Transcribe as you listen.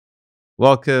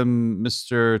Welcome,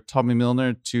 Mr. Tommy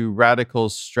Milner, to Radical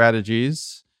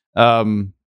Strategies.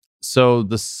 Um, so,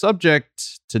 the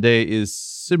subject today is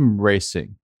sim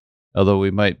racing, although we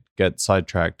might get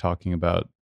sidetracked talking about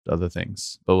other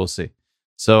things, but we'll see.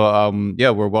 So,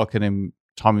 yeah, we're welcoming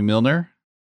Tommy Milner.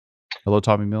 Hello,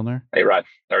 Tommy Milner. Hey, Rod.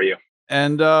 How are you?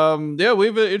 And yeah, we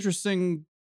have an interesting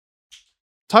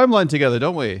timeline together,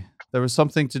 don't we? There was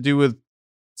something to do with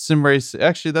sim race.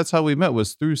 Actually, that's how we met,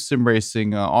 was through sim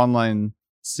racing online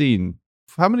scene.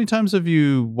 How many times have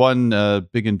you won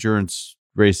big endurance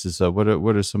races? What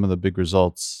are some of the big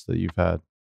results that you've had?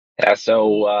 Yeah,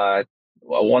 so I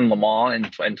won Le Mans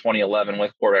in 2011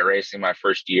 with Corvette Racing my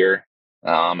first year.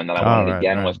 And then I won All it right,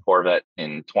 again right. with Corvette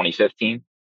in 2015.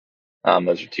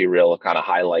 Those are two real kind of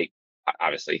highlight,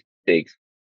 obviously big.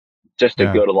 Just to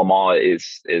Yeah, go to Le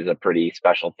Mans is a pretty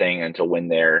special thing, and to win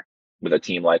there with a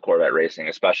team like Corvette Racing,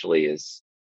 especially, is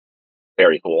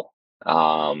very cool.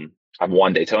 I've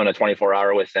won Daytona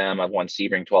 24-hour with them. I've won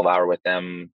Sebring 12-hour with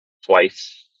them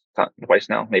twice, twice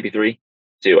now, maybe three,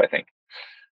 two, I think.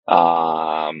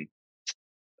 Um,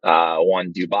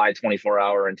 won Dubai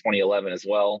 24-hour in 2011 as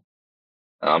well.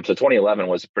 So 2011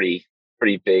 was a pretty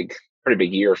big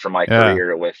year for my yeah,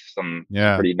 career, with some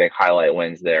yeah. pretty big highlight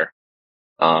wins there.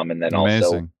 And then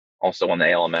Amazing. also won the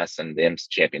ALMS and the IMS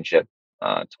championship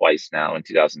twice now in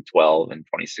 2012 and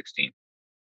 2016.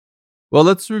 Well,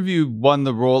 let's review one,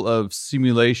 the role of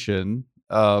simulation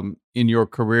in your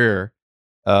career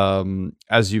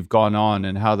as you've gone on,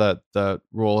 and how that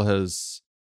role has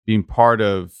been part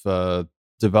of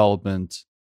development,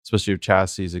 especially of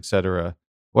chassis, etc.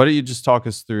 Why don't you just talk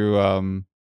us through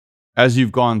as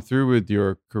you've gone through with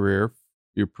your career,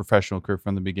 your professional career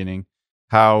from the beginning,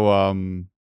 how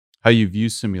you view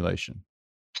simulation?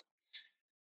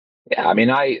 Yeah, I mean,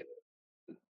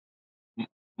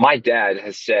 my dad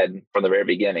has said from the very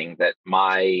beginning that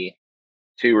my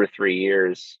 2 or 3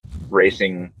 years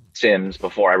racing sims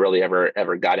before I really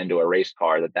ever got into a race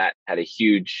car, that had a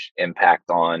huge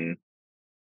impact on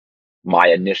my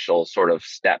initial sort of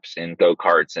steps in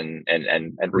go-karts and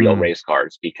real Mm, race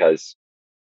cars. Because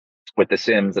with the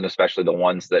sims, and especially the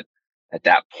ones that at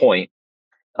that point,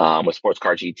 with sports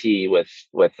car GT,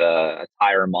 with a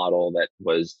tire model that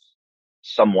was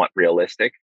somewhat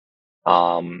realistic,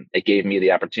 it gave me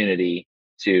the opportunity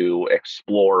to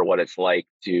explore what it's like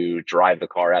to drive the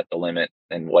car at the limit,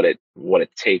 and what it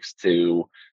takes to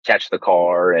catch the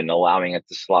car and allowing it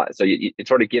to slide. So it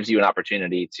sort of gives you an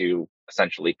opportunity to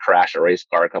essentially crash a race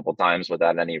car a couple times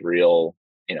without any real,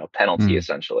 penalty, mm,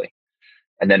 essentially.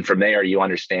 And then from there, you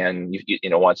understand,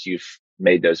 once you've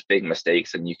made those big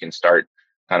mistakes, and you can start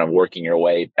kind of working your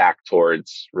way back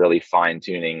towards really fine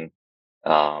tuning,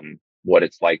 what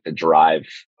it's like to drive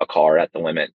a car at the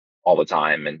limit all the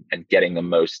time, and getting the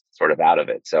most sort of out of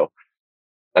it. So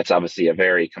that's obviously a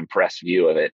very compressed view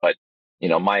of it. But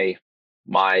my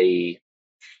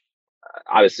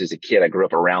obviously, as a kid, I grew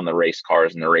up around the race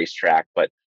cars and the racetrack, but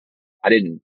I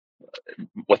didn't.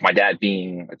 With my dad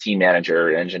being a team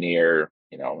manager, engineer,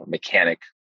 mechanic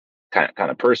kind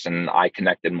of person, I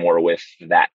connected more with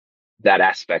that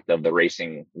aspect of the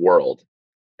racing world.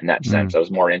 In that sense, mm. I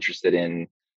was more interested in,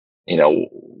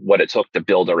 what it took to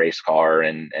build a race car,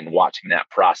 and watching that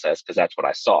process, because that's what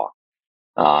I saw.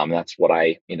 That's what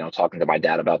I, talking to my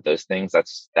dad about those things.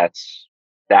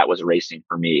 That was racing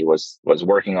for me. Was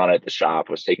working on it at the shop.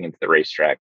 Was taking it to the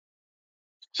racetrack.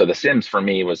 So the Sims for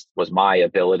me was my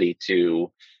ability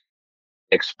to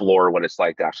explore what it's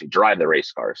like to actually drive the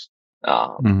race cars,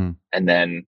 Mhm. and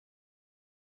then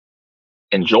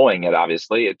enjoying it,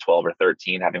 obviously, at 12 or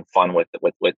 13, having fun with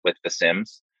the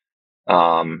Sims.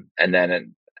 And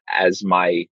then, as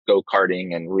my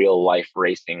go-karting and real life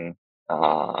racing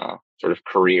sort of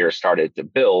career started to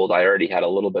build, I already had a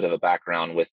little bit of a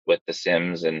background with the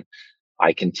Sims, and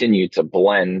I continued to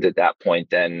blend at that point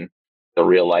then the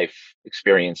real life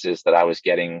experiences that I was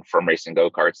getting from racing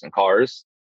go-karts and cars,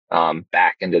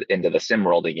 back into the sim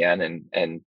world again,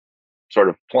 and sort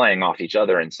of playing off each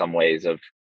other in some ways, of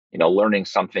learning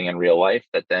something in real life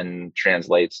that then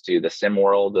translates to the sim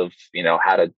world of,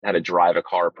 how to drive a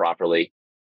car properly.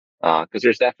 Because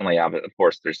there's definitely, of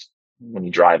course, there's, when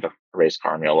you drive a race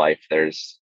car in real life,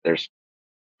 there's the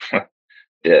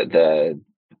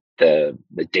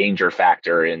the danger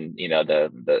factor, and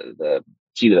the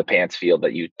seat of the pants feel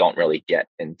that you don't really get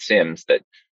in sims, that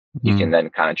you can Mm. then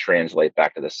kind of translate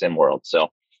back to the sim world. So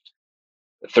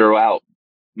throughout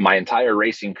my entire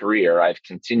racing career, I've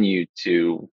continued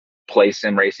to play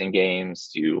sim racing games,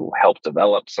 to help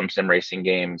develop some sim racing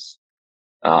games.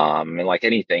 And like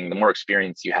anything, the more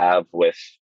experience you have with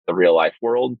the real life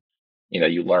world,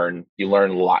 you learn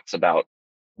lots about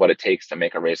what it takes to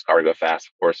make a race car go fast,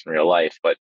 of course, in real life,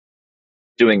 but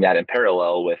doing that in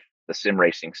parallel with the sim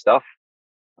racing stuff,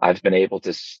 I've been able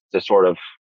to sort of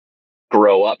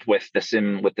grow up with the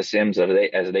Sims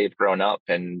as they've grown up,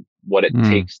 and what it Mm.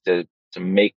 takes to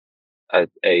make a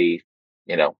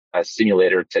a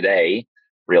simulator today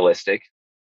realistic.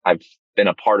 I've been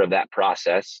a part of that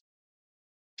process,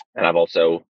 and I've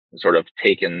also sort of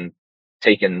taken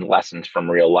lessons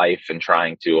from real life and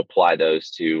trying to apply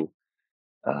those to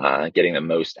getting the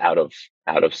most out of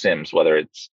Sims, whether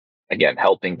it's again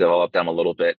helping develop them a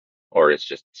little bit, or it's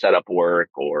just setup work,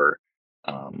 or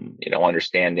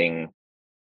understanding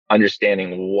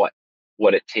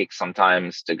what it takes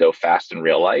sometimes to go fast in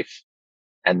real life,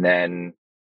 and then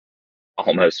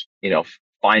almost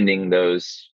finding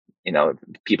those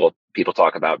people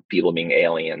talk about people being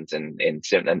aliens in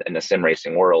the sim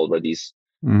racing world, where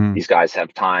Hmm. these guys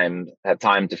have time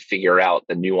to figure out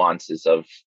the nuances of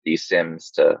these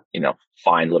sims to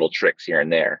find little tricks here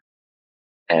and there.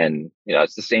 And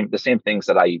it's the same things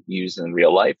that I use in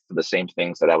real life, the same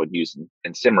things that I would use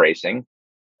in sim racing.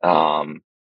 um,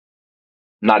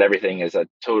 Not everything is a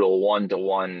total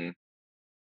one-to-one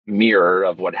mirror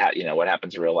of what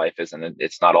happens in real life, isn't it?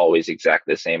 It's not always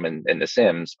exactly the same in the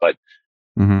sims, but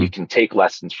you Hmm. can take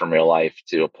lessons from real life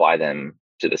to apply them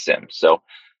to the sims. So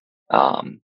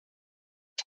um,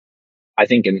 I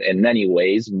think in many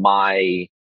ways, my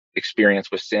experience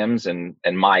with Sims and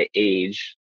my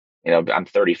age, I'm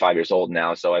 35 years old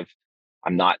now, so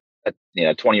I'm not a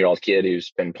 20-year-old kid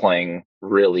who's been playing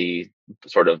really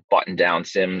sort of button down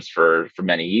Sims for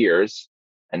many years,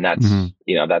 and Hmm.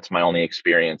 that's my only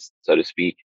experience, so to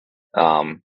speak.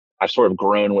 Um, I've sort of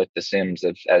grown with the Sims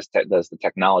as the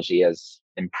technology has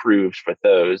improved for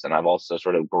those, and I've also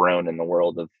sort of grown in the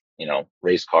world of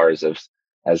race cars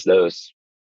as those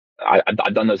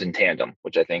I've done those in tandem,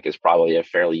 which I think is probably a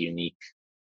fairly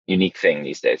unique thing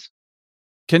these days.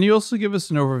 Can you also give us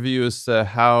an overview as to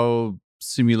how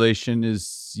simulation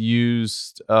is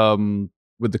used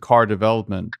with the car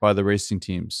development by the racing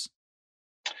teams?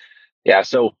 Yeah.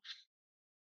 So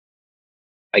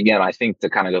again, I think to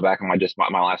kind of go back on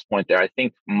my last point there, I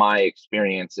think my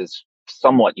experience is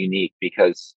somewhat unique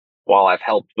because while I've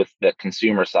helped with the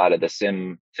consumer side of the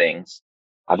sim things,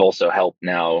 I've also helped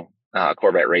now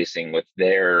Corvette Racing with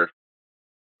their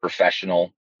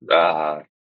professional, uh,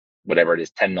 whatever it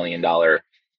is, $10 million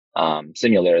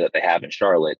simulator that they have in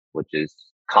Charlotte, which is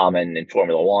common in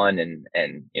Formula One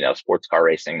and sports car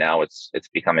racing now. It's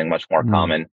becoming much more Mm.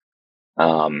 common.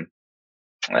 Um,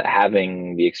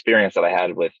 Having the experience that I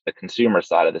had with the consumer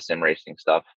side of the sim racing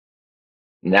stuff,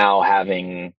 now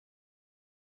having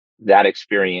that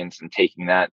experience and taking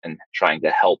that and trying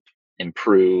to help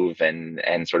improve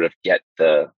and sort of get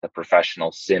the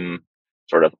professional sim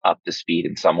sort of up to speed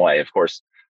in some way. Of course,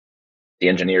 the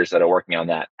engineers that are working on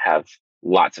that have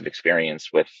lots of experience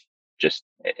with just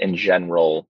in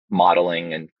general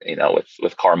modeling and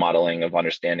with car modeling, of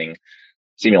understanding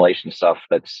simulation stuff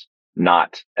that's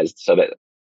not as so that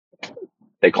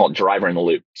they call it driver in the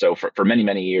loop. So for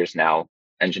many years now,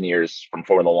 engineers from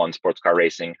Formula One sports car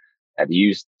racing have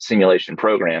used simulation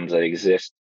programs that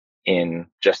exist in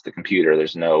just the computer.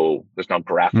 There's no Mm.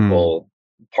 graphical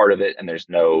part of it, and there's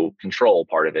no control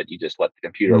part of it. You just let the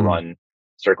computer Mm. run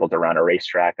circles around a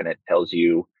racetrack, and it tells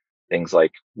you things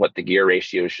like what the gear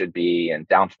ratio should be and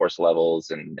downforce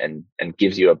levels, and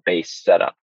gives you a base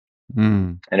setup.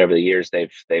 Mm. And over the years,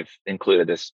 they've included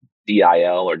this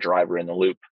DIL, or driver in the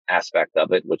loop aspect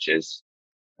of it, which is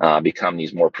become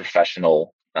these more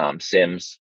professional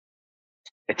sims.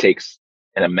 It takes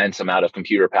an immense amount of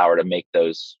computer power to make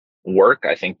those work.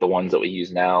 I think the ones that we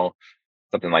use now,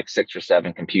 something like 6 or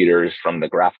 7 computers, from the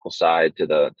graphical side to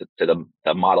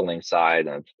the modeling side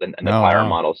and the Oh, tire wow.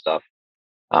 model stuff,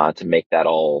 to make that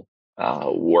all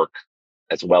work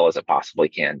as well as it possibly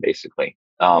can, basically.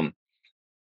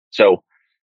 So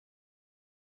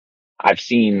I've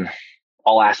seen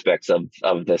all aspects of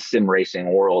the sim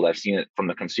racing world. I've seen it from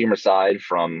the consumer side,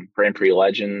 from Grand Prix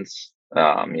Legends,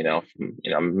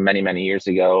 many years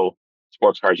ago,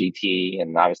 Sports Car GT,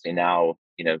 and obviously now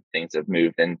things have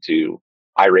moved into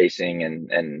iRacing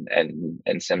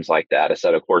and sims like that.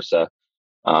 Assetto Corsa,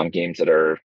 games that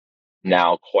are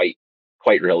now quite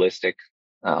realistic.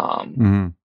 Um,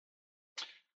 Mhm.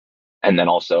 and then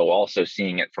also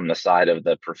seeing it from the side of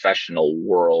the professional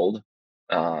world,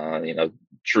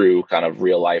 true kind of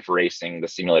real life racing, the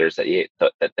simulators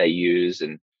that they use.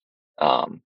 And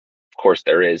of course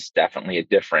there is definitely a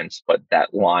difference, but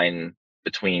that line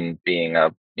between being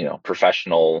a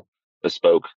professional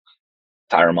bespoke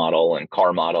tire model and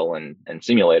car model and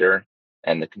simulator,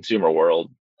 and the consumer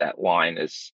world, that line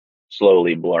is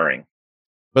slowly blurring.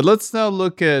 But let's now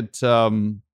look at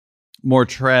more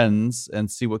trends and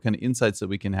see what kind of insights that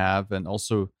we can have, and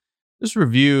also just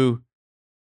review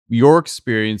your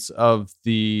experience of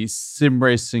the sim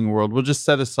racing world. We'll just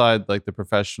set aside like the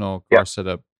professional Yeah. car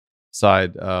setup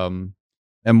side, and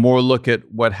more look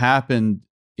at what happened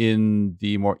in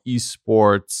the more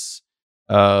esports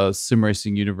sim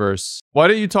racing universe. Why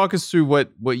don't you talk us through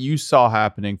what you saw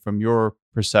happening from your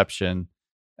perception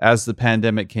as the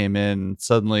pandemic came in?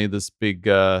 Suddenly, this big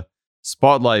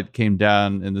spotlight came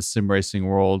down in the sim racing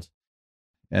world,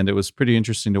 and it was pretty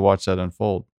interesting to watch that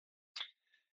unfold.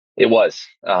 It was,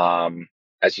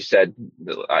 as you said,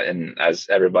 and as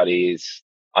everybody's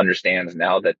understands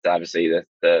now, that obviously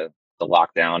the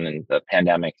lockdown and the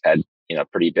pandemic had,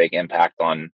 pretty big impact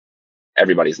on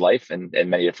everybody's life in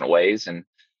many different ways. And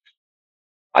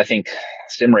I think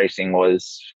sim racing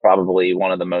was probably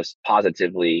one of the most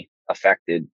positively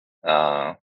affected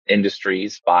uh,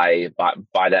 industries by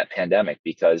that pandemic,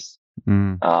 because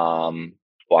Mm, um,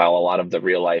 while a lot of the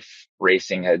real life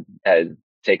racing had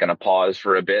taken a pause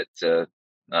for a bit to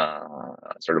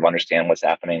sort of understand what's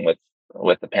happening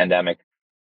with the pandemic,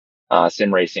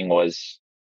 sim racing was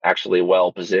actually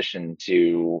well positioned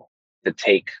to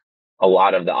take a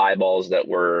lot of the eyeballs that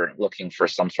were looking for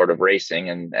some sort of racing,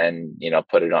 and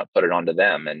put it onto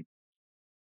them. And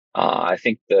I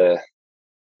think the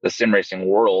sim racing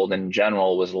world in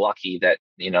general was lucky that,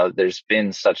 there's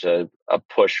been such a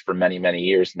push for many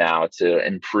years now to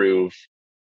improve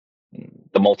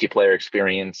the multiplayer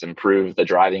experience, improve the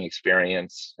driving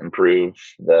experience, improve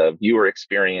the viewer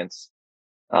experience.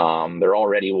 There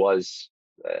already was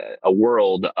a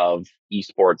world of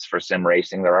esports for sim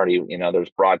racing. There already,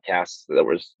 there's broadcasts. There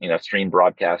was, stream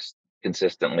broadcasts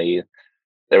consistently.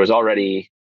 There was already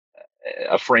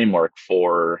a framework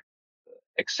for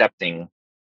accepting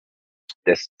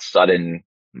this sudden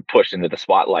push into the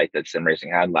spotlight that sim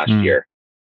racing had last mm, year.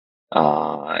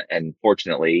 And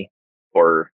fortunately,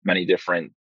 for many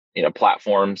different,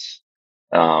 platforms,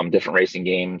 different racing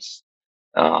games,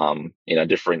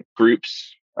 different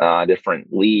groups, different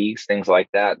leagues, things like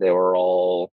that, they were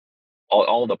all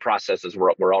the processes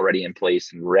were already in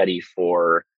place and ready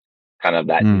for kind of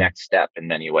that mm. next step in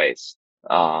many ways.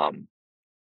 Um,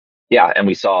 yeah, and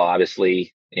we saw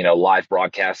obviously, live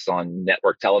broadcasts on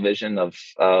network television of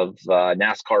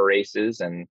NASCAR races,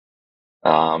 and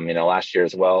last year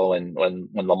as well. And when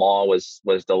Le Mans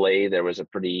was delayed, there was a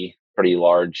pretty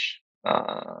large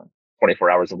 24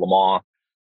 hours of Le Mans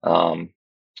um,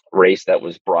 race that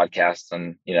was broadcast,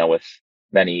 and with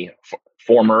many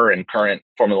former and current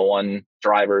Formula One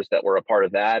drivers that were a part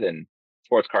of that, and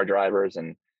sports car drivers,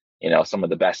 and some of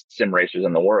the best sim racers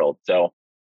in the world. So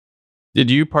Did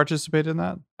you participate in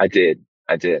that?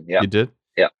 I did, yeah, You did?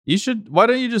 yeah, You should. Why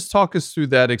don't you just talk us through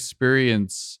that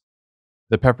experience,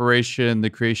 the preparation, the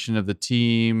creation of the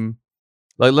team?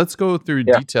 Like, let's go through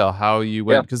yeah, detail how you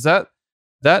yeah, went, because that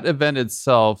event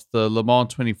itself, the Le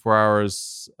Mans 24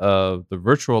 hours, the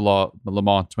virtual Le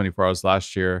Mans 24 hours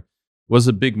last year, was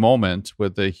a big moment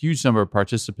with a huge number of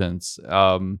participants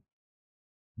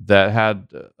that had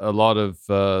a lot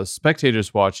of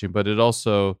spectators watching, but it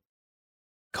also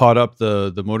caught up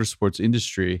the motorsports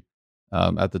industry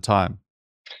at the time.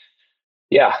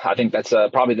 yeah. I think that's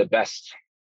probably the best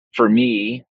for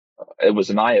me. It was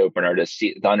an eye opener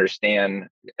to understand,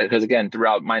 because again,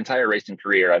 throughout my entire racing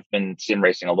career, I've been sim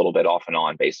racing a little bit off and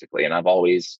on, basically, and I've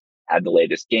always had the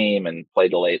latest game and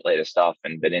played the latest stuff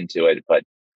and been into it, but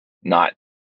not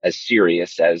as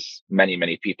serious as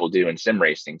many people do in sim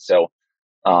racing. So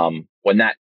when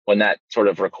that sort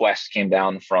of request came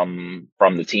down from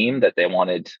the team that they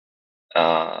wanted,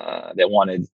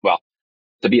 well,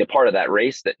 to be a part of that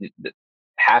race, that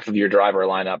half of your driver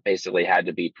lineup basically had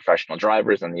to be professional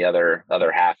drivers, and the other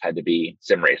half had to be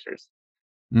sim racers.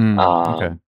 Okay.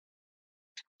 Um,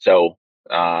 so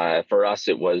for us,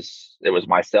 it was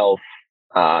myself,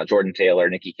 Jordan Taylor,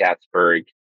 Nikki Katzberg,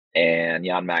 and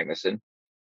Jan Magnuson.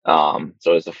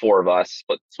 So it was the four of us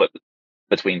split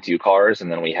between two cars,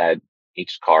 and then we had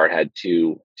each car had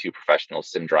two professional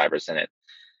sim drivers in it.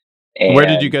 Where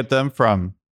did you And get them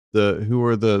from? Who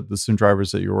were the sim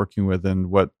drivers that you're working with, and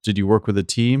what did you work with a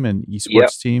team, an yep,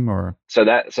 esports team, or? so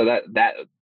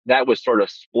that was sort of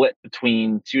split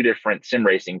between two different sim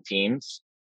racing teams.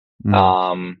 Mm,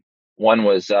 Um, One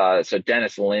was so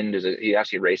Dennis Lind he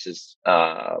actually races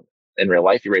in real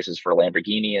life. He races for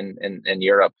Lamborghini in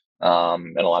Europe,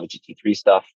 and a lot of GT3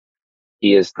 stuff.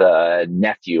 He is the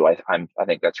nephew, I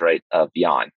think that's right, of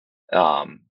Jan.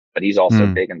 But he's also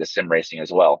mm, big into sim racing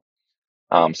as well.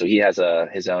 So he has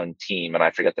his own team, and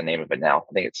I forget the name of it now.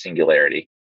 I think it's Singularity.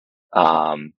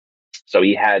 Um, So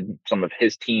he had some of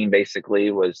his team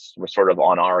basically was sort of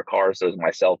on our car. So it was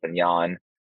myself and Jan.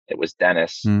 It was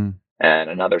Dennis Mm. and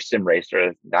another sim racer,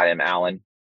 a guy named Alan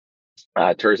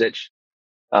Terzic.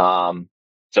 Um,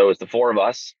 so it was the four of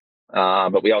us.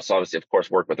 But we also obviously, of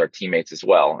course, worked with our teammates as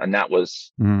well. And that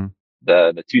was Mm.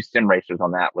 the two sim racers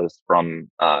on that was from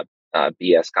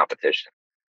BS competition.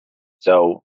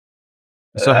 So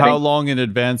So I how think long in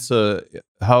advance?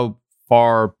 How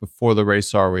far before the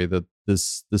race are we that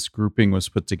this grouping was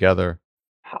put together?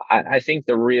 I think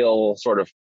the real sort of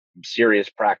serious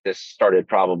practice started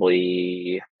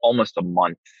probably almost a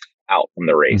month out from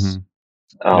the race.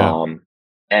 Hmm. Yeah. Um,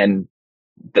 and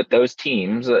that those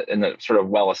teams in the sort of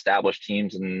well-established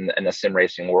teams in the sim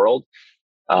racing world,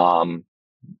 um,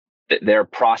 their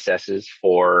processes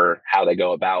for how they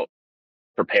go about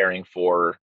preparing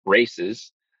for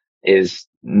races is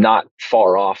not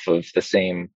far off of the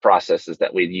same processes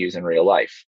that we'd use in real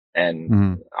life. And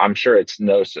Hmm. I'm sure it's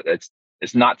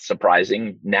not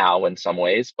surprising now in some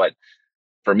ways, but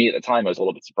for me at the time it was a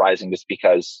little bit surprising just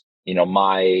because,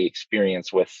 my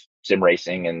experience with sim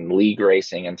racing and league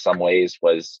racing in some ways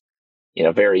was,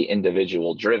 very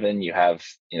individual driven. You have,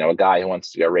 a guy who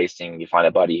wants to go racing, you find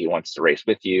a buddy who wants to race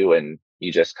with you, and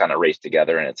you just kind of race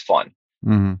together and it's fun.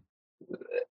 Hmm.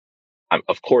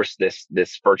 Of course,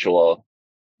 this virtual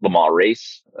Le Mans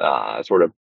race sort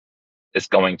of is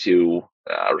going to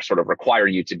sort of require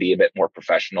you to be a bit more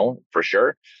professional for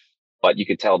sure. But you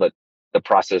could tell that the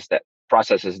processes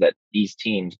that these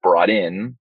teams brought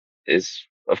in is,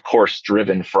 of course,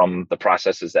 driven from the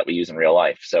processes that we use in real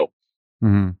life. So,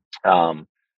 Hmm. um,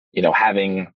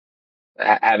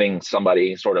 having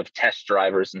somebody sort of test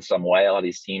drivers in some way. A lot of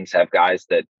these teams have guys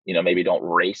that, maybe don't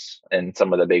race in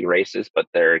some of the big races, but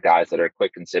they're guys that are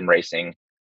quick in sim racing.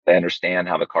 They understand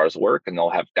how the cars work, and they'll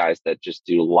have guys that just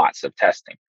do lots of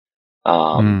testing.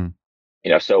 Um,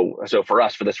 Mm. so for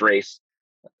us for this race,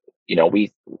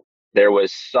 we there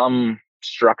was some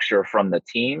structure from the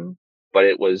team, but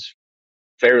it was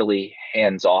fairly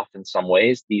hands off in some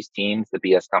ways. These teams, the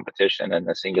BS competition and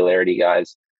the Singularity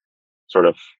guys, sort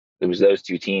of it was those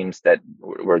two teams that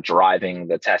were driving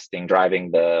the testing,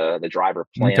 driving the driver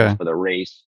plans Okay. for the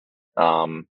race.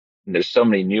 And there's so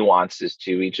many nuances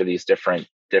to each of these different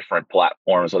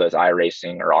platforms, whether it's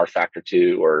iRacing or R Factor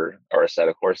 2 or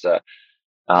Assetto Corsa,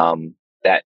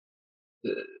 that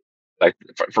like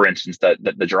for instance,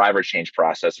 the driver change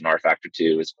process in R Factor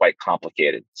 2 is quite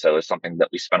complicated. So it's something that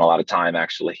we spent a lot of time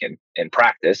actually in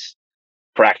practicing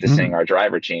Mm. our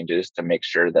driver changes to make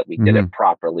sure that we did it Hmm.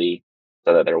 properly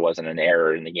so that there wasn't an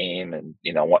error in the game and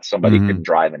what somebody Hmm. couldn't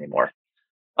drive anymore.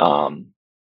 Um,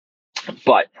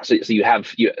 but so you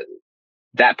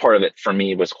that part of it for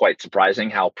me was quite surprising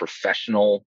how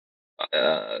professional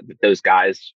those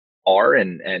guys are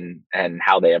and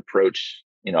how they approach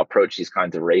these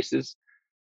kinds of races.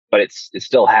 But it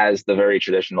still has the very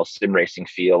traditional sim racing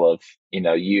feel of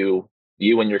you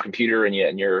and your computer and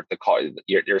your the car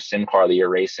your sim car that you're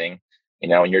racing,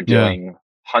 and you're Yeah. doing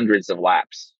hundreds of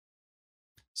laps.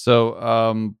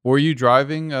 So, were you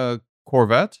driving a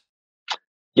Corvette?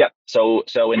 Yep. So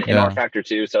in R Yeah. Factor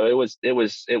 2, so it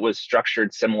was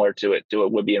structured similar to it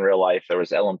would be in real life. There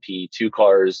was LMP two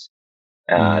cars,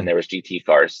 and Hmm. there was GT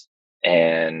cars,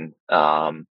 and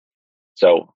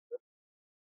so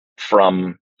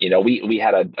from we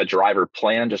had a driver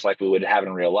plan just like we would have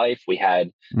in real life. We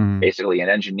had Hmm. basically an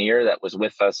engineer that was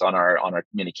with us on our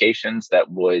communications that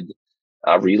would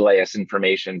relay us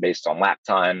information based on lap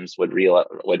times, would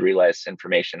relay us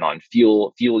information on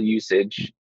fuel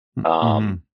usage. Hmm.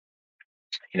 um,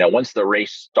 Once the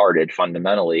race started,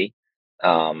 fundamentally,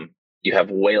 um, you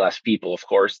have way less people, of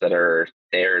course, that are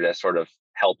there to sort of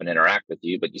help and interact with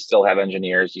you, but you still have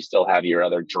engineers, you still have your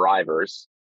other drivers,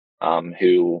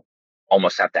 who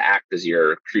almost have to act as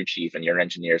your crew chief and your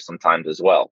engineer sometimes as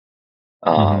well.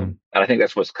 Hmm. And I think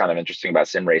that's what's kind of interesting about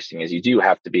sim racing is you do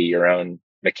have to be your own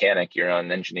mechanic, your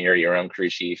own engineer, your own crew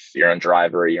chief, your own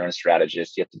driver, your own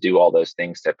strategist. You have to do all those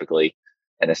things typically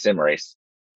in a sim race.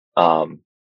 Um,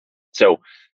 so,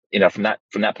 from that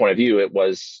point of view, it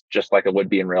was just like it would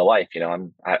be in real life.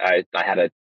 I had a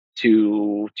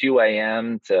two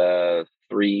a.m. to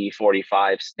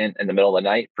 3:45 stint in the middle of the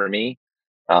night for me.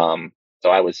 So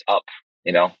I was up.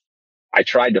 You know, I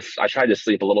tried to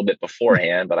sleep a little bit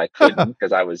beforehand, but I couldn't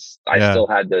because I Yeah. still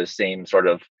had those same sort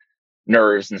of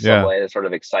nerves in some Yeah. way, the sort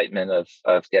of excitement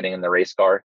of getting in the race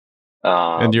car.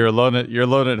 And Um, you're alone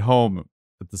at home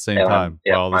at the same and I'm time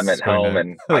yeah, while this I'm is at going home down.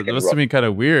 and I That can must have been kind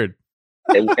of weird.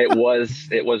 it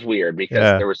was weird because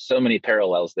Yeah. there were so many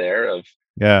parallels there of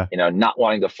Yeah. not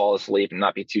wanting to fall asleep and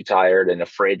not be too tired and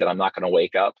afraid that I'm not going to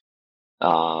wake up.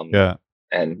 Um, Yeah.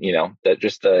 and that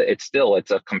just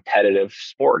it's a competitive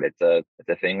sport. It's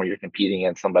a thing where you're competing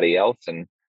against somebody else. And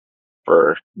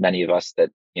for many of us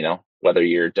that, whether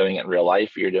you're doing it in real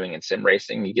life or you're doing it in sim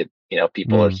racing, you get,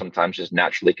 people are Mm, sometimes just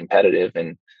naturally competitive,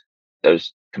 and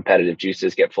those competitive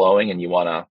juices get flowing, and you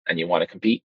want to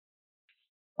compete.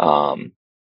 um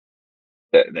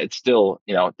it's still,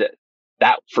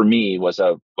 that for me was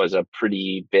a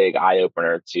pretty big eye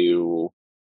opener to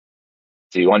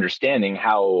understanding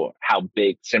how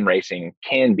big sim racing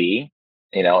can be,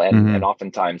 and hmm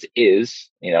oftentimes is,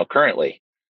 currently.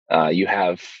 You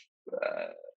have uh,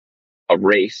 a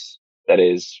race that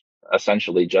is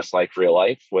essentially just like real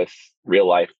life, with real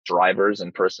life drivers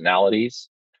and personalities,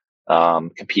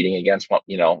 competing against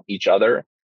each other.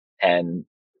 And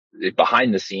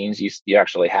behind the scenes, you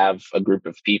actually have a group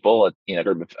of people,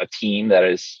 a team that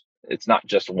is, it's not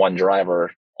just one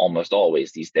driver. Almost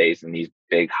always these days in these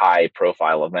big high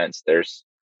profile events, there's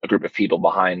a group of people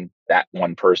behind that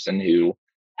one person who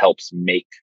helps make,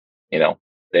 you know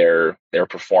their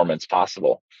performance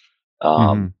possible.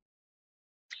 um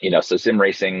hmm so sim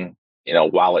racing,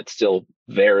 while it's still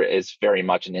is very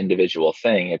much an individual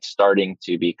thing, it's starting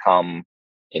to become,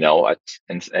 in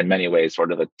many ways,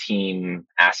 sort of a team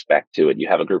aspect to it. You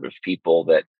have a group of people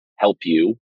that help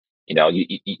you.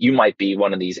 You might be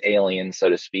one of these aliens, so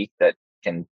to speak, that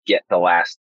can get the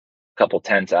last couple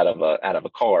tenths out of a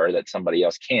car that somebody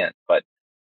else can't. But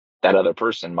that other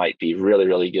person might be really,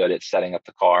 really good at setting up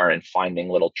the car and finding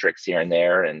little tricks here and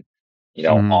there, and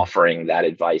hmm offering that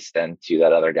advice then to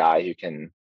that other guy who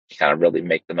can kind of really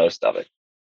make the most of it.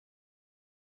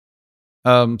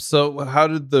 So how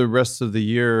did the rest of the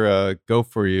year go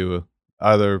for you,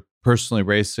 either personally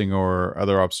racing or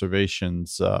other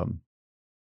observations? Yeah,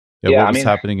 Yeah, what I was mean,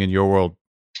 happening in your world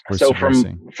for so sim from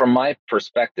racing? from my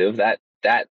perspective,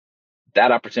 that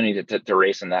opportunity to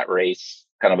race in that race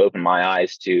kind of opened my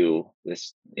eyes to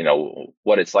this,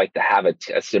 what it's like to have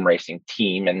a sim racing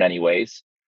team in many ways.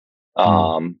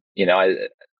 Mm,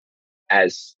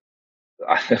 As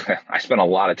I spent a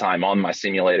lot of time on my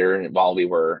simulator while we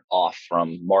were off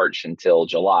from March until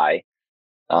July.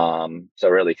 So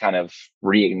really kind of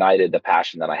reignited the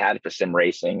passion that I had for sim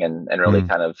racing, and really mm.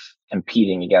 kind of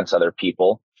competing against other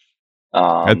people. I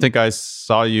Um, think I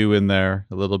saw you in there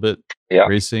a little bit yeah,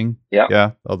 racing. yeah,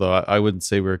 Yeah, although I wouldn't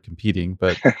say we're competing,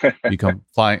 but you come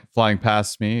flying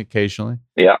past me occasionally.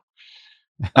 yeah.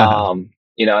 And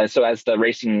so as the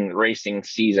racing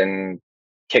season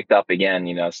kicked up again,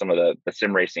 some of the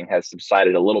sim racing has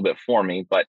subsided a little bit for me,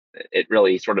 but it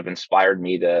really sort of inspired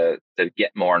me to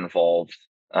get more involved,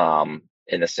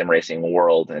 in the sim racing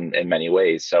world in many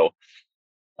ways. So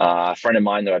a friend of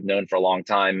mine that I've known for a long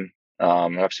time,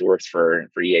 who actually works for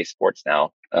EA Sports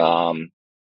now.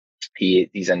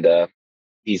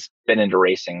 He's been into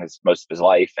racing most of his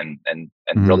life, and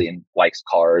Mhm, really likes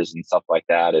cars and stuff like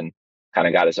that, and kind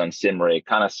of got his own sim rig,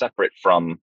 kind of separate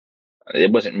from.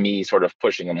 It wasn't me sort of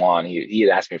pushing him on. He had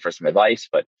asked me for some advice,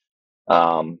 but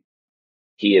um,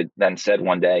 he had then said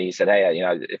one day, he said, "Hey,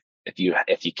 if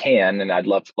you can, and I'd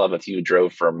love if you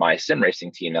drove for my sim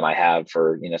racing team that I have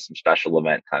for some special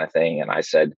event kind of thing." And I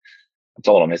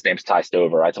told him, his name's Ty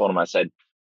Stover. I told him, I said,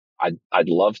 I'd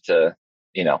love to,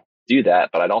 do that,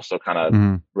 but I'd also kind of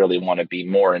mhm, really want to be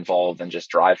more involved and just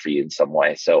drive for you in some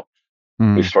way. So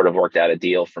we've mhm. sort of worked out a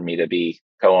deal for me to be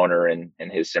co-owner in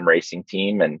his sim racing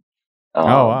team. And Oh,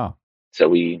 um, wow. so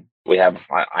we have,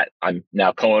 I'm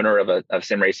now co-owner of a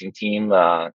sim racing team,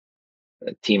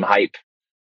 Team Hype,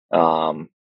 um,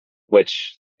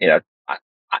 which, I,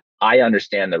 I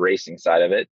understand the racing side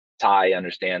of it. Ty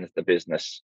understands the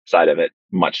business side of it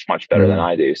much, much better than Mhm.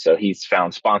 I do. So he's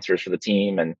found sponsors for the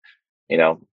team, and, you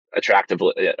know,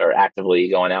 attractively or actively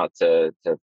going out to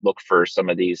look for some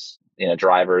of these,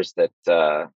 drivers that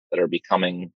are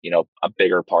becoming, a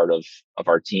bigger part of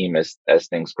our team as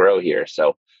things grow here.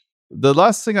 So The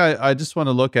last thing I just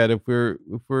wanna look at, if we're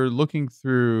looking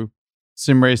through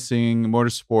sim racing,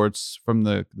 motorsports from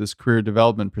this career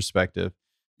development perspective,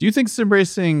 do you think sim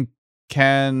racing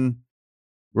can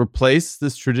replace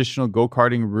this traditional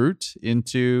go-karting route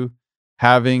into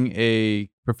having a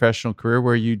professional career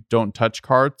where you don't touch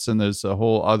karts and there's a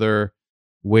whole other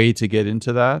way to get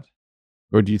into that?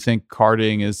 Or do you think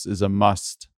karting is a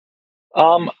must?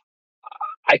 um,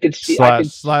 I could see,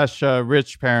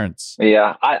 Rich parents.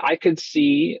 yeah, I could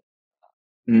see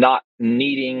not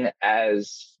needing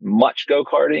as much go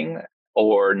karting,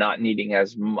 or not needing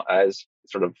as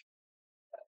sort of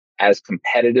as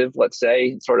competitive, let's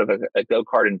say, sort of a go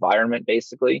kart environment,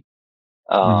 basically.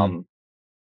 Mhm, Um,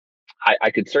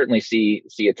 I could certainly see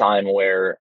a time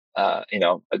where, a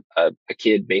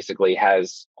kid basically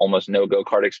has almost no go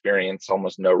kart experience,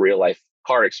 almost no real life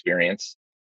car experience,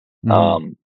 Hmm.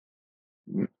 um,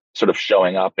 sort of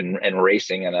showing up and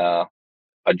racing in a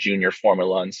junior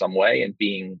formula in some way and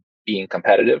being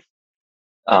competitive.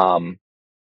 Um,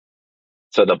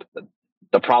 so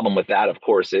the problem with that, of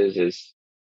course, is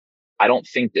I don't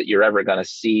think that you're ever going to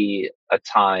see a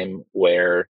time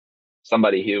where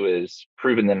somebody who has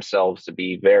proven themselves to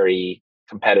be very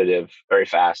competitive, very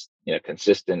fast,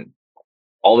 consistent,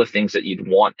 all the things that you'd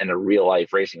want in a real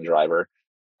life racing driver.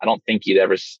 I don't think you'd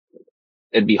ever.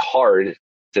 It'd be hard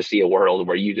to see a world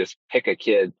where you just pick a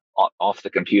kid off the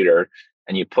computer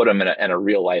and you put him in a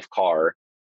real life car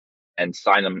and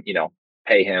sign him,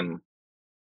 pay him,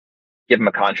 give him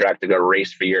a contract to go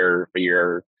race for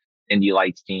your Indy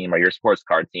Lights team or your sports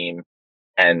car team,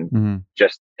 and Hmm.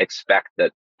 just expect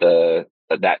that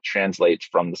that translates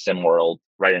from the sim world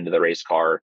right into the race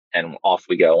car, and off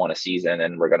we go on a season,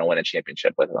 and we're going to win a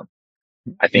championship with them.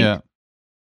 I think Yeah.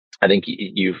 I think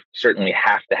you certainly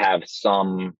have to have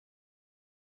some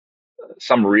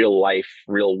real life,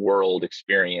 real world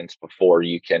experience before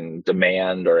you can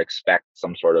demand or expect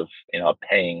some sort of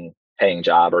paying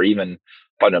job, or even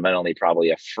fundamentally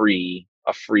probably a free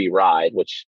ride,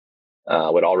 which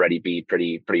would already be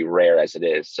pretty rare as it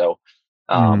is. So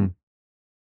um, Hmm.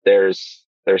 there's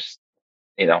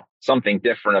something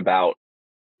different about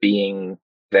being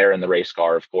there in the race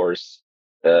car. Of course,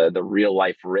 the real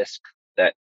life risk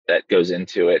that goes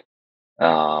into it.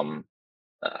 Um,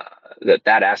 uh,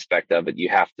 that aspect of it, you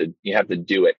have to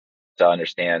do it to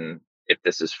understand if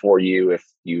this is for you, if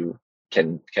you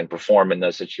can perform in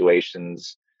those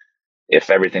situations, if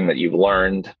everything that you've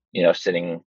learned,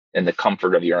 sitting in the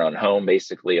comfort of your own home,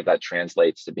 basically, if that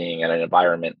translates to being in an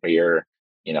environment where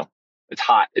you know, it's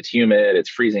hot, it's humid, it's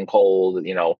freezing cold,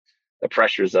 the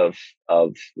pressures of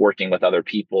working with other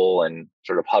people and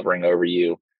sort of hovering over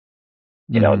you,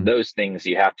 Hmm. those things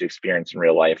you have to experience in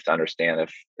real life to understand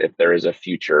if there is a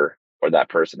future for that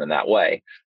person in that way.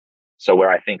 So where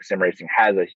I think sim racing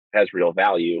has real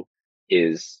value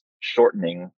is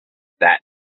shortening that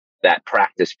that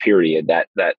practice period, that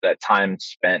time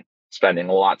spent spending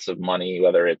lots of money,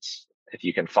 whether it's if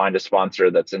you can find a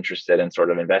sponsor that's interested in sort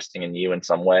of investing in you in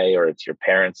some way, or it's your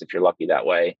parents if you're lucky that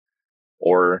way,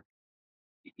 or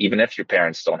even if your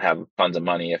parents don't have tons of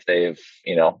money, if they've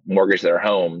mortgaged their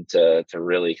home to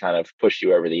really kind of push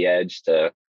you over the edge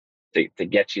to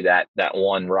get you that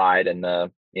one ride in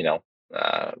the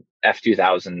uh,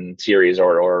 F2000 series,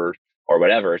 or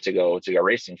whatever, to go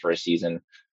racing for a season.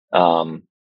 um,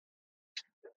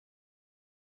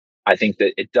 I think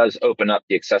that it does open up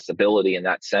the accessibility in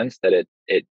that sense, that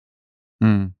it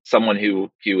Hmm. someone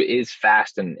who is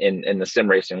fast in the sim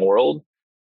racing world,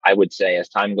 I would say, as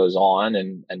time goes on,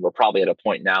 and we're probably at a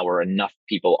point now where enough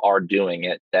people are doing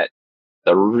it, that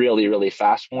the really, really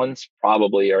fast ones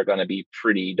probably are going to be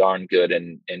pretty darn good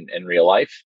in real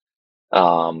life.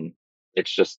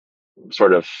 It's just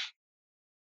sort of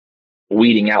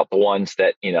weeding out the ones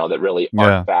that really aren't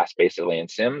Yeah. fast, basically, in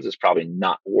sims, is probably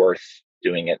not worth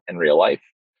doing it in real life.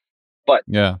 But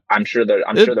Yeah. I'm sure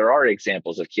It. there are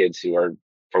examples of kids who are,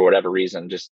 for whatever reason,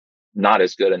 just not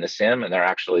as good in the sim, and they're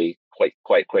actually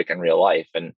quite quick in real life.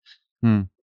 And Hmm.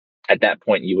 at that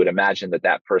point, you would imagine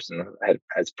that person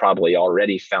has probably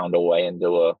already found a way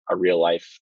into a real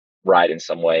life ride in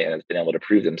some way, and has been able to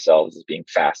prove themselves as being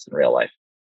fast in real life.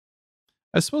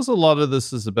 I suppose a lot of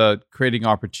this is about creating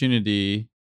opportunity,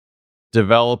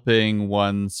 developing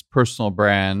one's personal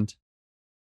brand,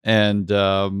 and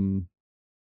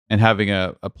having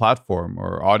a platform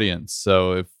or audience.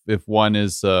 So if one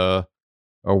is a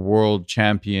world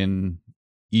champion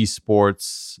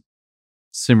esports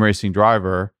sim racing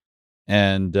driver,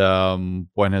 and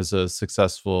one has a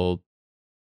successful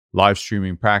live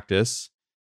streaming practice,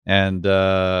 and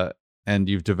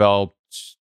you've developed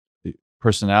the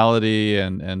personality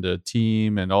and a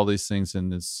team and all these things,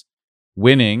 and it's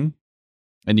winning,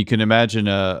 and you can imagine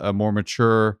a more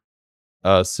mature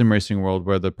sim racing world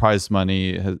where the prize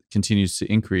money continues to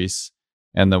increase,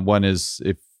 and the one is,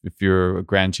 if you're a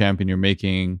grand champion, you're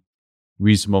making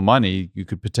reasonable money, you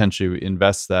could potentially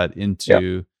invest that Yeah,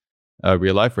 into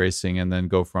real life racing and then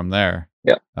go from there.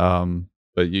 yeah,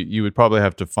 But you would probably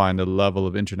have to find a level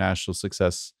of international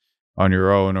success on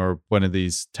your own, or one of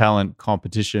these talent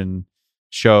competition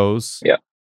shows, yeah.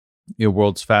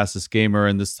 World's Fastest Gamer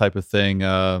and this type of thing,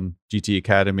 GT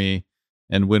Academy,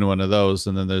 and win one of those.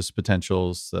 And then there's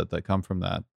potentials that come from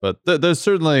that. But there's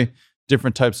certainly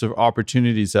different types of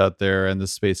opportunities out there, and the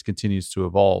space continues to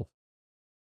evolve.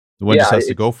 The one just Yeah, has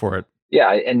to go for it.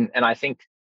 yeah, and I think,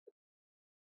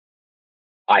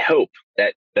 I hope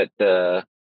that the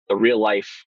real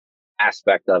life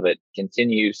aspect of it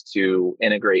continues to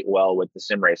integrate well with the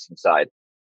sim racing side.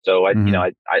 So Hmm.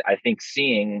 I think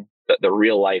seeing the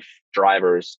real life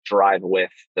drivers drive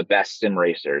with the best sim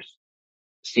racers,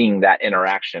 seeing that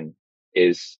interaction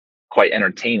is quite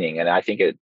entertaining, and I think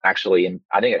it actually,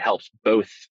 I think it helps both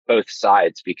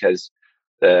sides, because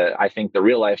I think the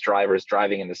real life drivers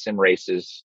driving in the sim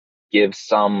races give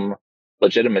some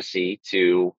legitimacy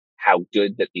to how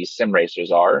good that these sim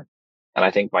racers are, and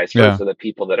I think vice Yeah. versa, the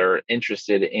people that are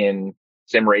interested in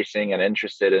sim racing and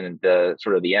interested in the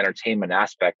sort of the entertainment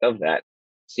aspect of that,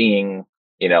 seeing,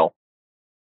 you know,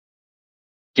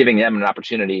 giving them an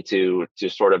opportunity to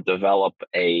sort of develop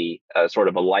a sort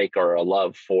of a like or a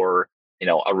love for,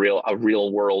 a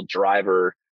real world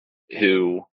driver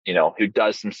who, who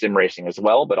does some sim racing as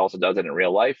well, but also does it in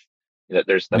real life. That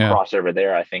there's the Yeah. crossover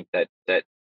there. I think that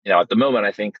at the moment,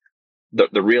 I think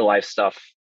the real life stuff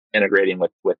integrating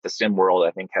with the sim world,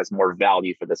 I think, has more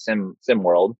value for the sim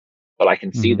world. But I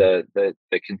can see Hmm. the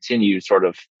continued sort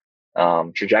of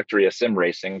trajectory of sim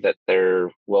racing, that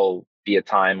there will be a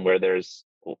time where there's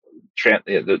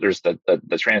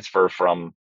the transfer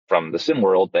from the sim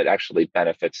world that actually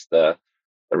benefits the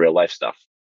real life stuff.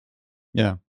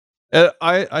 Yeah.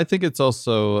 I think it's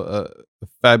also a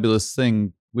fabulous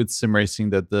thing with sim racing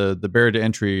that the barrier to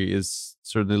entry is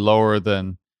certainly lower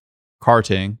than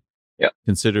karting Yeah.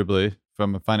 considerably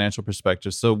from a financial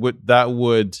perspective. So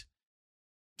would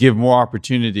give more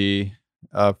opportunity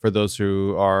for those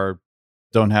who are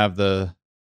don't have the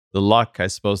luck, I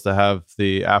suppose, to have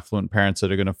the affluent parents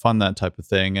that are going to fund that type of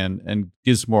thing, and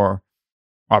gives more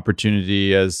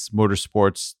opportunity as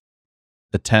motorsports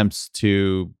attempts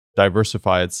to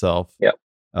diversify itself. Yeah.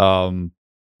 Um,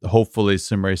 Hopefully,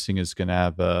 sim racing is going to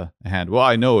have a hand. Well,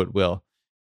 I know it will.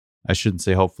 I shouldn't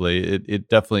say hopefully. It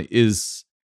definitely is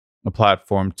a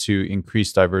platform to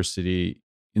increase diversity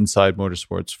inside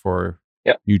motorsports for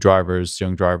Yeah. new drivers,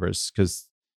 young drivers, because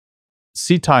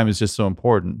seat time is just so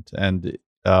important, and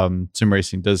sim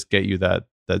racing does get you that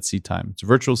seat time. It's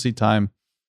virtual seat time,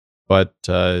 but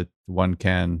one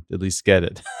can at least get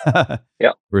it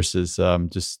Yeah. versus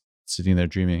just sitting there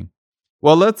dreaming.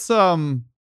 Well,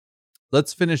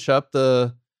 let's finish up.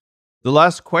 The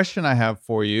last question I have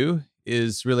for you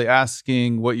is really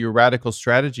asking what your radical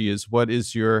strategy is. What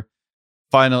is your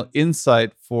final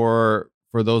insight for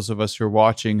those of us who are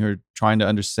watching, who are trying to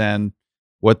understand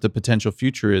what the potential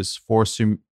future is for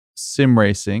sim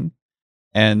racing,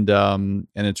 and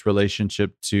its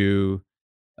relationship to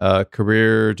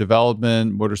career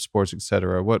development, motorsports,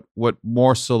 etc. What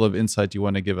morsel of insight do you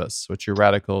want to give us? What's your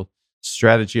radical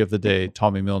strategy of the day,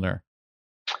 Tommy Milner?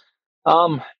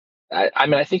 Um, I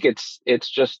mean, I think it's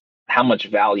just how much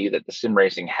value that the sim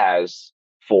racing has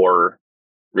for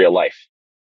real life.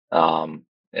 One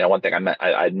thing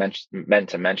I'd meant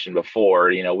to mention before,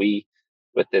 we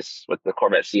with the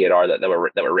Corvette C8R that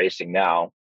we're racing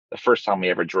now. The first time we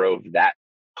ever drove that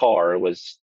car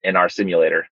was in our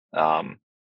simulator.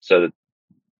 So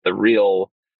the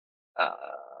real uh,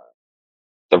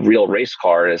 the real race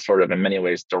car is sort of in many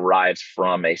ways derives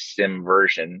from a sim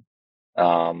version,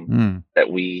 Mm. that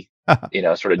we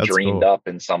sort of That's dreamed cool. up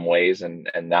in some ways, and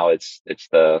now it's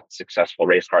the successful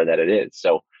race car that it is.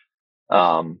 So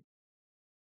um,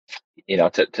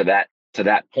 to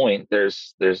that point,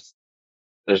 there's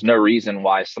no reason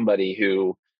why somebody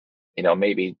who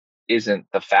maybe isn't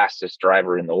the fastest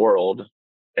driver in the world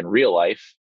in real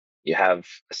life, you have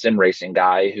a sim racing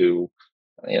guy who,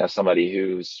 somebody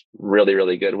who's really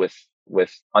really good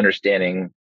with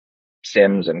understanding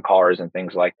sims and cars and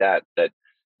things like that, that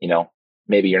you know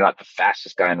maybe you're not the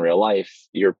fastest guy in real life,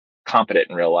 you're competent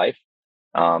in real life,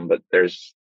 but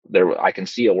I can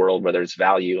see a world where there's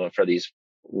value for these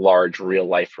large real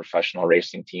life professional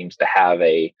racing teams to have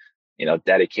a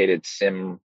dedicated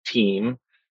sim team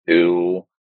who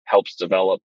helps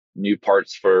develop new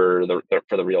parts for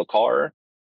the real car.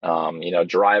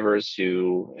 Drivers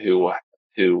who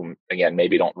again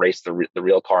maybe don't race the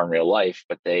real car in real life,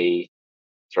 but they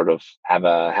sort of have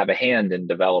a hand in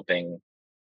developing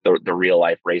the real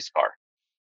life race car.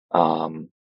 Um,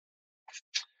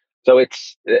 so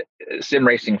it's sim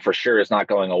racing for sure is not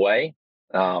going away.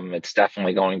 It's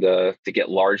definitely going to get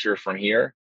larger from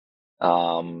here.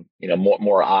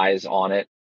 More eyes on it.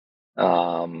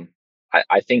 Um,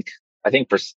 I think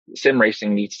for sim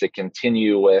racing needs to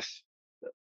continue with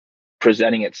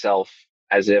presenting itself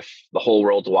as if the whole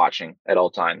world's watching at all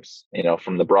times.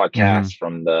 From the Hmm. broadcast,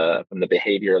 from the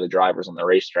behavior of the drivers on the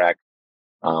racetrack,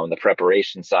 the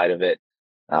preparation side of it.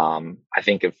 I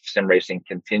think if sim racing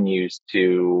continues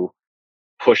to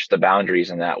push the boundaries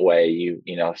in that way, you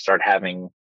start having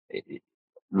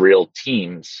real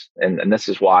teams, and this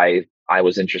is why I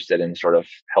was interested in sort of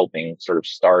helping sort of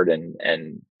start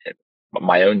and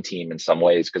my own team in some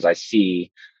ways, because I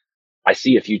see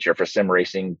a future for sim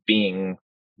racing being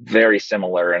very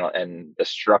similar, and the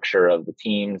structure of the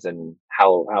teams and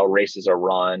how races are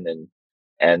run,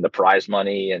 and the prize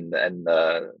money, and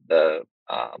the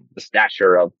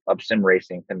stature of sim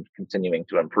racing continuing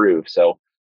to improve. So,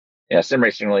 sim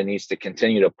racing really needs to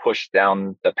continue to push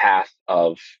down the path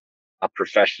of a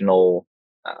professional,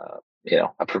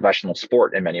 a professional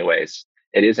sport in many ways.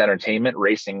 It is entertainment.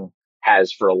 Racing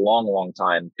has for a long, long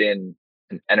time been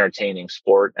an entertaining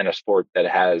sport, and a sport that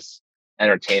has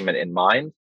entertainment in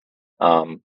mind.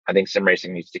 I think sim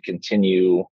racing needs to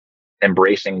continue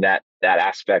embracing that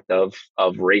aspect of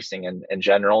racing in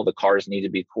general. The cars need to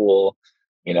be cool.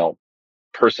 You know,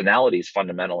 personalities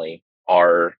fundamentally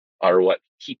are what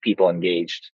keep people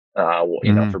engaged.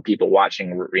 Hmm. For people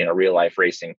watching, real life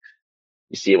racing,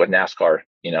 you see it with NASCAR.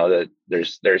 That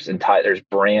there's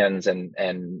brands, and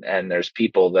there's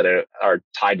people that are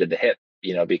tied to the hip.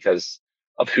 Because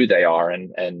of who they are,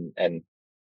 and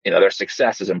their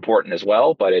success is important as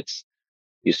well. But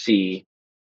you see,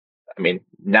 I mean,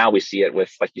 now we see it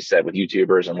with, like you said, with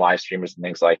YouTubers and live streamers and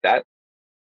things like that.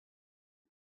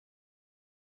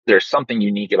 There's something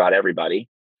unique about everybody.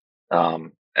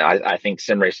 I think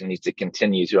sim racing needs to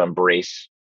continue to embrace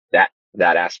that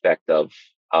aspect of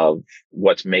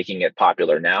what's making it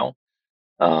popular now,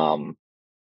 um,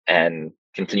 and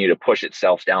continue to push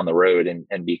itself down the road,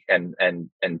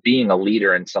 and being a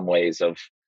leader in some ways of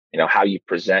how you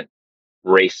present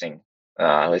racing,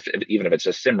 even if it's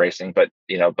just sim racing, but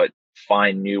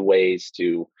find new ways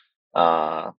to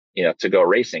go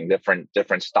racing,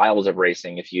 different styles of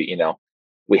racing. If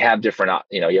we have different,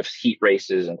 you have heat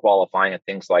races and qualifying and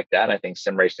things like that. I think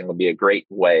sim racing will be a great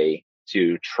way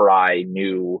to try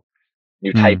new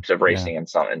Mm, types of yeah. racing in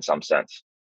some sense.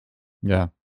 Yeah.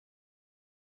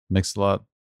 Makes a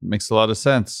lot of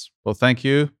sense. Well, thank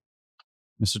you,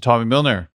 Mr. Tommy Milner.